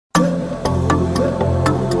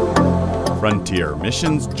Frontier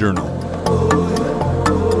Missions Journal.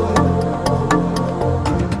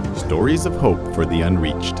 Stories of hope for the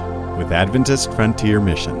unreached with Adventist Frontier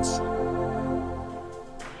Missions.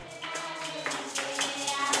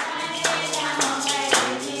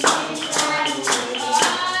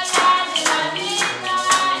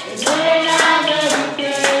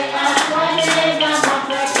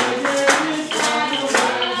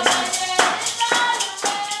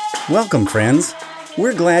 Welcome, friends.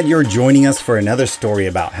 We're glad you're joining us for another story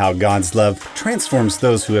about how God's love transforms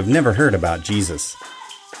those who have never heard about Jesus.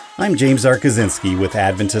 I'm James R. Kaczynski with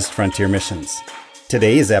Adventist Frontier Missions.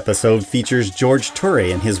 Today's episode features George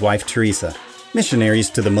Toure and his wife Teresa, missionaries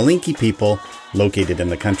to the Malinke people located in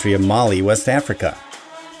the country of Mali, West Africa.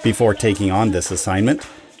 Before taking on this assignment,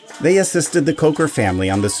 they assisted the Coker family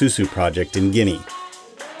on the Susu project in Guinea.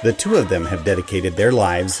 The two of them have dedicated their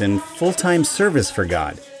lives in full-time service for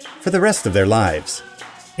God for the rest of their lives,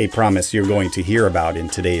 a promise you're going to hear about in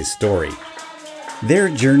today's story. Their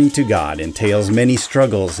journey to God entails many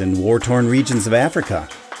struggles in war-torn regions of Africa.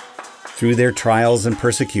 Through their trials and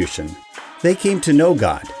persecution, they came to know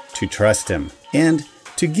God, to trust Him, and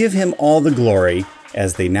to give Him all the glory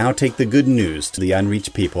as they now take the good news to the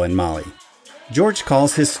unreached people in Mali. George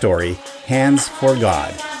calls his story Hands for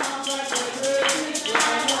God.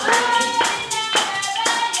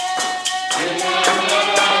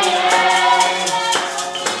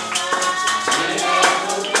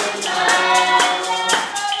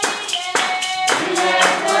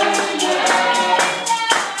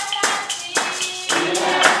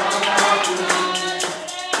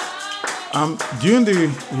 During the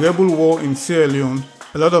rebel war in Sierra Leone,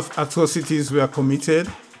 a lot of atrocities were committed,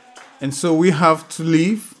 and so we have to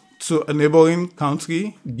leave to a neighboring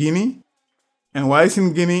country, Guinea. And whilst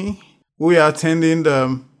in Guinea, we are attending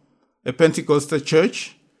a Pentecostal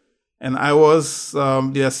church, and I was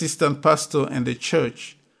the assistant pastor in the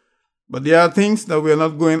church. But there are things that were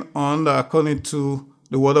not going on according to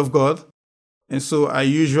the Word of God, and so I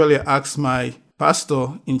usually ask my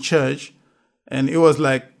pastor in church, and it was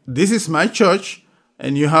like, this is my church,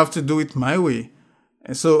 and you have to do it my way.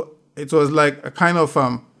 And so it was like a kind of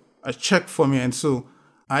a check for me. And so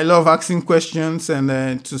I love asking questions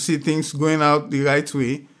and to see things going out the right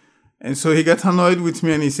way. And so he got annoyed with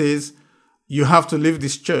me and he says, you have to leave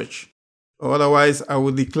this church, or otherwise I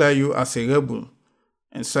will declare you as a rebel.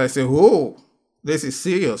 And so I said, oh, this is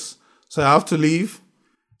serious. So I have to leave.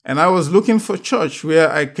 And I was looking for a church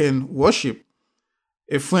where I can worship.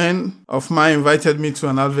 A friend of mine invited me to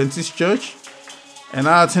an Adventist church, and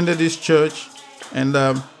I attended this church, and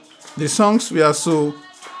the songs were so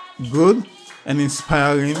good and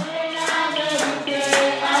inspiring.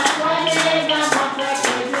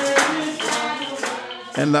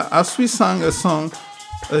 And as we sang a song,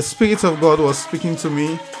 the Spirit of God was speaking to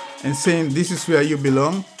me and saying, this is where you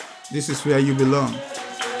belong, this is where you belong.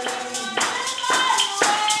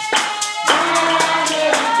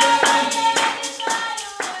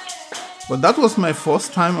 But that was my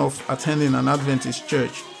first time of attending an Adventist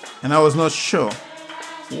church, and I was not sure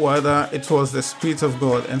whether it was the Spirit of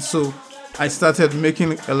God. And so I started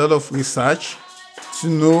making a lot of research to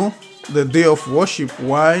know the day of worship,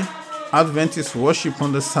 why Adventists worship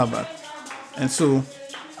on the Sabbath. And so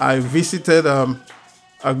I visited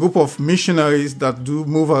a group of missionaries that do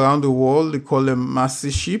move around the world. They call them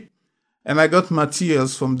Master Ship. And I got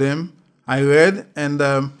materials from them. I read, and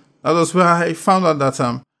that was where I found out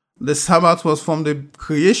that the Sabbath was from the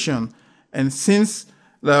creation, and since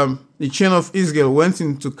the children of Israel went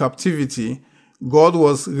into captivity, God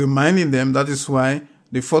was reminding them. That is why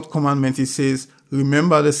the fourth commandment, He says,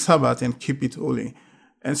 remember the Sabbath and keep it holy.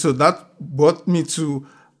 And so that brought me to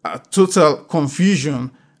total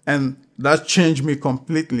confusion, and that changed me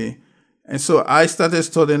completely. And so I started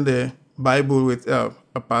studying the Bible with a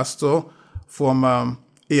pastor from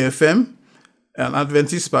AFM, an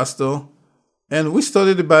Adventist pastor. And we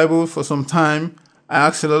studied the Bible for some time. I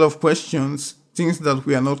asked a lot of questions, things that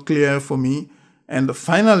were not clear for me. And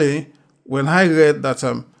finally, when I read that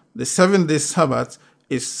the 7-day Sabbath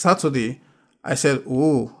is Saturday, I said,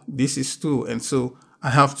 oh, this is true. And so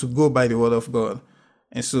I have to go by the Word of God.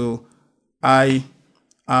 And so I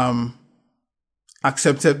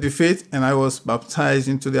accepted the faith, and I was baptized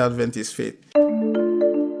into the Adventist faith.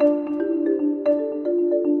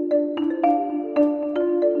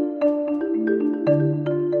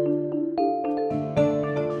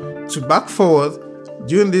 To back forward,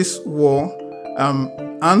 during this war,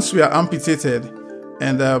 hands were amputated,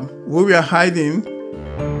 and we were hiding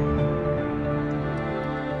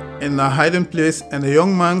in a hiding place, and a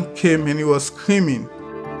young man came and he was screaming,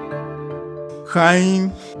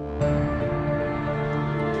 crying.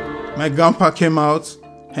 my grandpa came out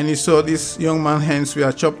and he saw this young man's hands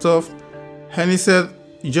were chopped off. And he said,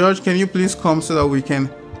 "George, can you please come so that we can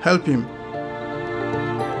help him?"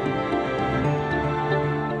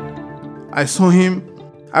 I saw him.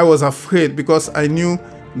 I was afraid because I knew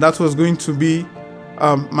that was going to be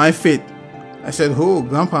my fate. I said, "Oh,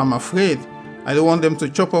 Grandpa, I'm afraid. I don't want them to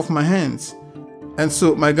chop off my hands." And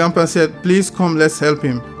so my grandpa said, "Please come, let's help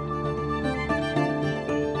him."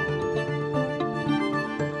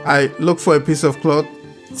 I looked for a piece of cloth,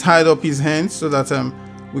 tied up his hands so that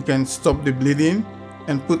we can stop the bleeding,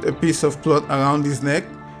 and put a piece of cloth around his neck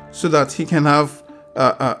so that he can have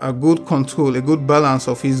a good control, a good balance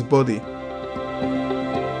of his body.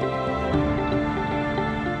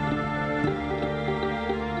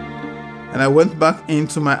 And I went back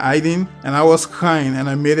into my hiding and I was crying and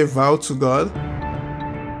I made a vow to God.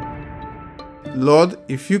 "Lord,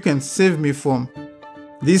 if you can save me from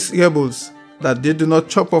these rebels, that they do not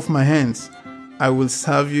chop off my hands, I will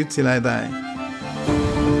serve you till I die."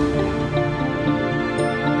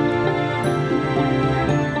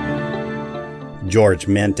 George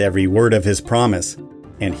meant every word of his promise,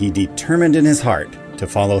 and he determined in his heart to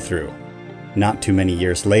follow through. Not too many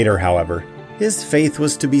years later, however, his faith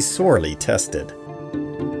was to be sorely tested.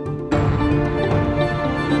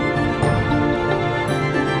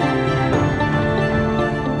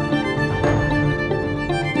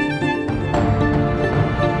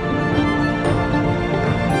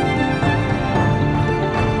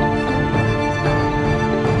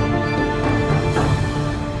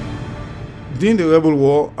 During the rebel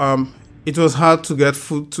war, it was hard to get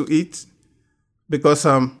food to eat because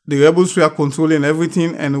the rebels were controlling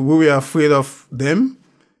everything and we were afraid of them,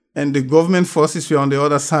 and the government forces were on the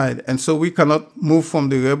other side. And so we cannot move from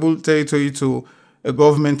the rebel territory to a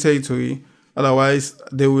government territory. Otherwise,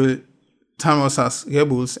 they will term us as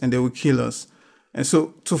rebels and they will kill us. And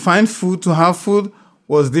so to find food, to have food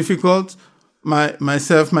was difficult.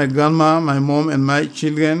 Myself, my grandma, my mom, and my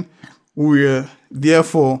children, we were there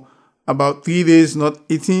for about 3 days not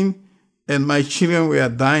eating, and my children were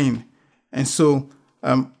dying. And so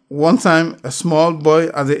one time, a small boy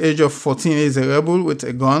at the age of 14 is a rebel with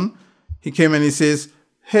a gun. He came and he says,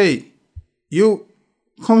 "Hey, you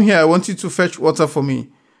come here. I want you to fetch water for me."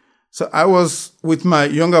 So I was with my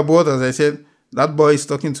younger brothers. I said, "That boy is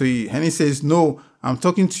talking to you." And he says, "No, I'm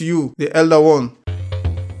talking to you, the elder one."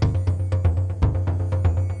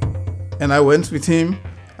 And I went with him.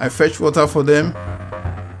 I fetched water for them.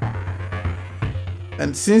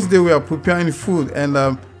 And since they were preparing food and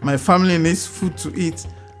my family needs food to eat,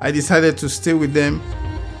 I decided to stay with them.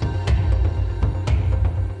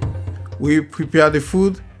 We prepared the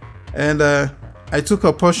food, and I took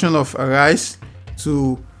a portion of rice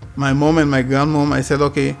to my mom and my grandmom. I said,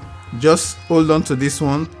 "Okay, just hold on to this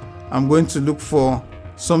one. I'm going to look for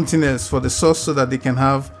something else for the sauce so that they can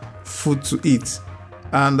have food to eat."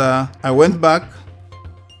 And I went back.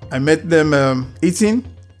 I met them eating.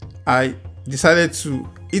 I decided to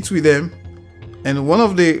eat with them, and one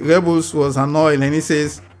of the rebels was annoyed and he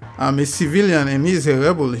says, "I'm a civilian and he's a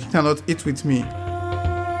rebel, he cannot eat with me."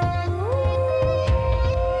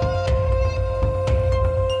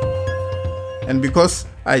 And because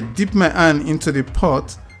I dipped my hand into the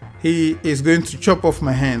pot, he is going to chop off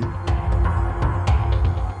my hand.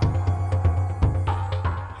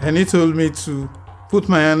 And he told me to put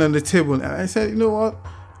my hand on the table, and I said, "You know what?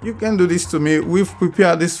 You can do this to me. We've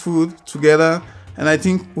prepared this food together, and I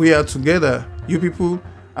think we are together. You people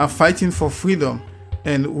are fighting for freedom,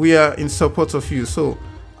 and we are in support of you. So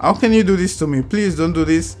how can you do this to me? Please don't do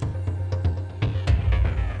this."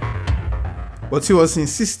 But he was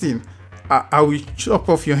insisting, I will chop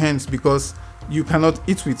off your hands because you cannot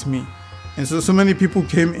eat with me." And so many people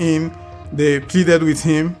came in, they pleaded with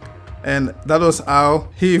him, and that was how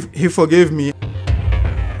he forgave me.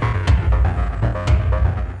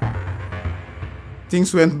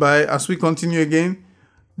 Things went by. As we continue again,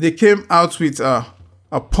 they came out with a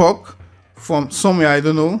pork from somewhere, I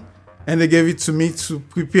don't know, and they gave it to me to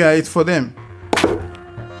prepare it for them.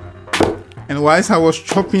 And whilst I was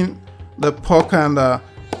chopping the pork, and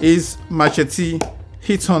his machete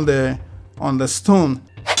hit on the stone,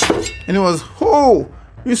 and it was, "Oh,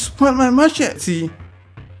 you spoiled my machete.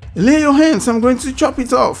 Lay your hands, I'm going to chop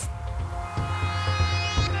it off."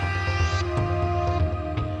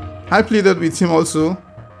 I pleaded with him also,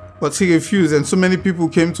 but he refused, and so many people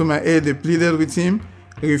came to my aid. They pleaded with him,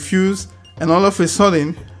 he refused, and all of a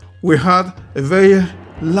sudden, we heard a very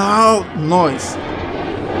loud noise.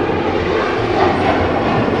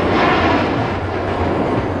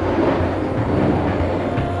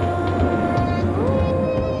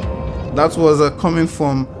 That was coming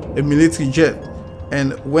from a military jet.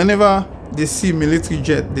 And whenever they see military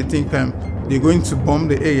jet, they think they're going to bomb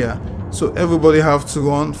the area. So everybody have to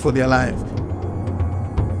run for their life.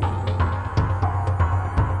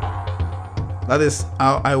 That is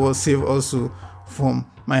how I was saved also from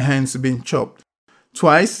my hands being chopped.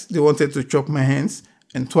 Twice they wanted to chop my hands,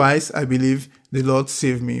 and twice I believe the Lord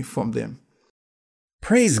saved me from them.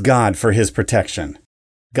 Praise God for His protection.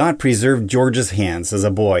 God preserved George's hands as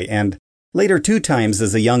a boy and later 2 times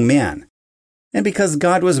as a young man. And because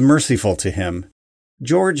God was merciful to him,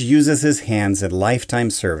 George uses his hands in lifetime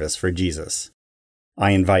service for Jesus.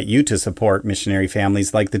 I invite you to support missionary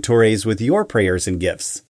families like the Tourés with your prayers and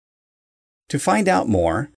gifts. To find out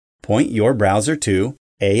more, point your browser to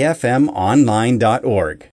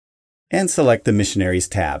afmonline.org and select the Missionaries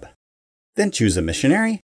tab. Then choose a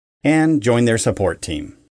missionary and join their support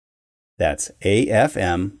team. That's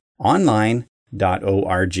afmonline.org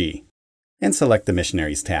and select the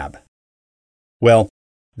Missionaries tab. Well,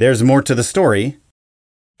 there's more to the story.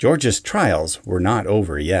 George's trials were not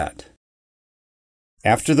over yet.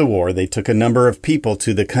 After the war, they took a number of people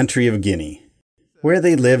to the country of Guinea, where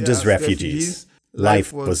they lived as refugees.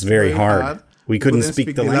 Life was very hard. We couldn't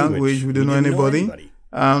speak the language. We didn't know anybody.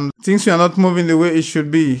 Things were not moving the way it should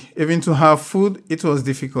be. Even to have food, it was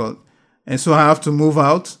difficult. And so I have to move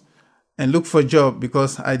out and look for a job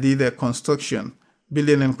because I did a construction,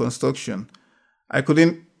 building and construction. I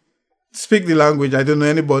couldn't speak the language. I don't know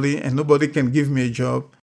anybody, and nobody can give me a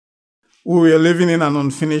job. We were living in an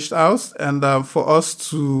unfinished house, and for us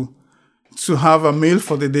to have a meal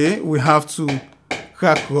for the day, we have to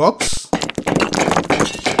crack rocks.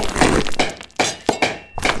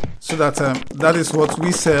 So that is what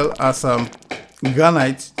we sell as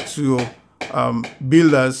granite to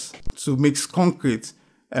builders to mix concrete.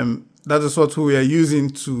 That is what we are using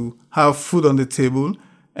to have food on the table.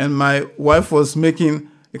 And my wife was making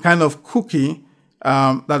a kind of cookie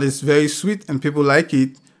that is very sweet and people like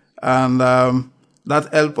it. And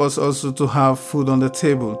that helped us also to have food on the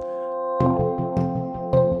table.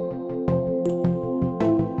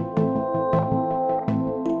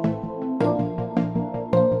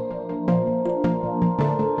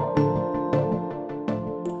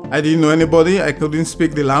 I didn't know anybody. I couldn't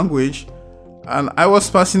speak the language. And I was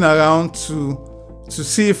passing around to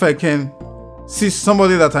see if I can see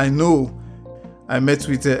somebody that I know. I met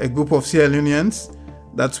with a group of Sierra Leoneans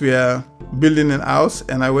that were building a house,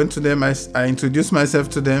 and I went to them. I introduced myself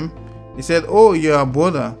to them. He said, "Oh, you're a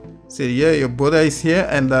brother." I said, "Yeah, your brother is here,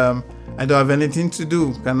 and I don't have anything to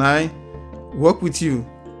do. Can I work with you?"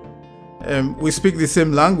 We speak the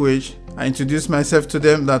same language. I introduced myself to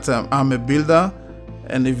them that I'm a builder,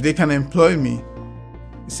 and if they can employ me.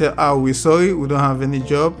 He said, "We're sorry, we don't have any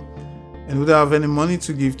job, and we don't have any money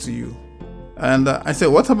to give to you." And I said,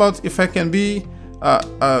 "What about if I can be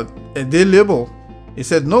a day labor?" He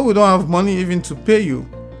said, "No, we don't have money even to pay you."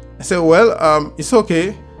 I said, "Well, it's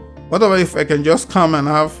okay. What about if I can just come and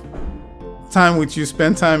have time with you,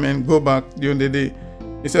 spend time and go back during the day?"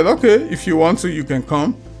 He said, "Okay, if you want to, you can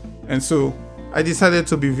come." And so I decided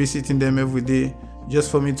to be visiting them every day just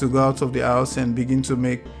for me to go out of the house and begin to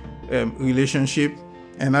make relationship.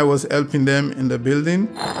 And I was helping them in the building.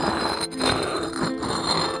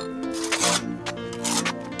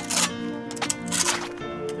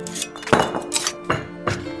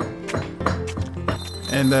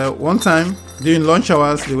 And one time, during lunch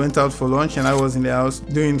hours, they went out for lunch and I was in the house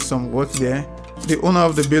doing some work there. The owner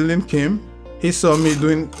of the building came. He saw me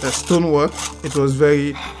doing stonework. It was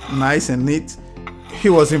very nice and neat. He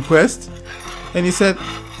was impressed. And he said,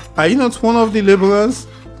 "Are you not one of the laborers?"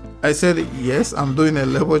 I said, "Yes, I'm doing a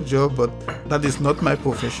labor job, but that is not my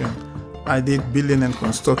profession. I did building and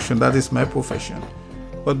construction. That is my profession.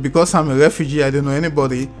 But because I'm a refugee, I don't know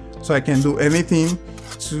anybody, so I can do anything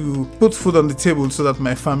to put food on the table so that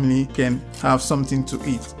my family can have something to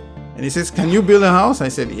eat." And he says, "Can you build a house?" I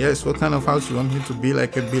said, "Yes. What kind of house you want me to build? I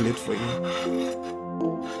can build it for you."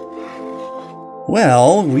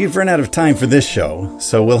 Well, we've run out of time for this show,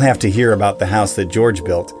 so we'll have to hear about the house that George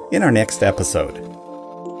built in our next episode.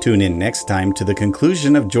 Tune in next time to the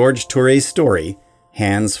conclusion of George Touré's story,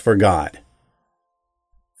 Hands for God.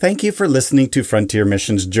 Thank you for listening to Frontier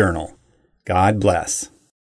Missions Journal. God bless.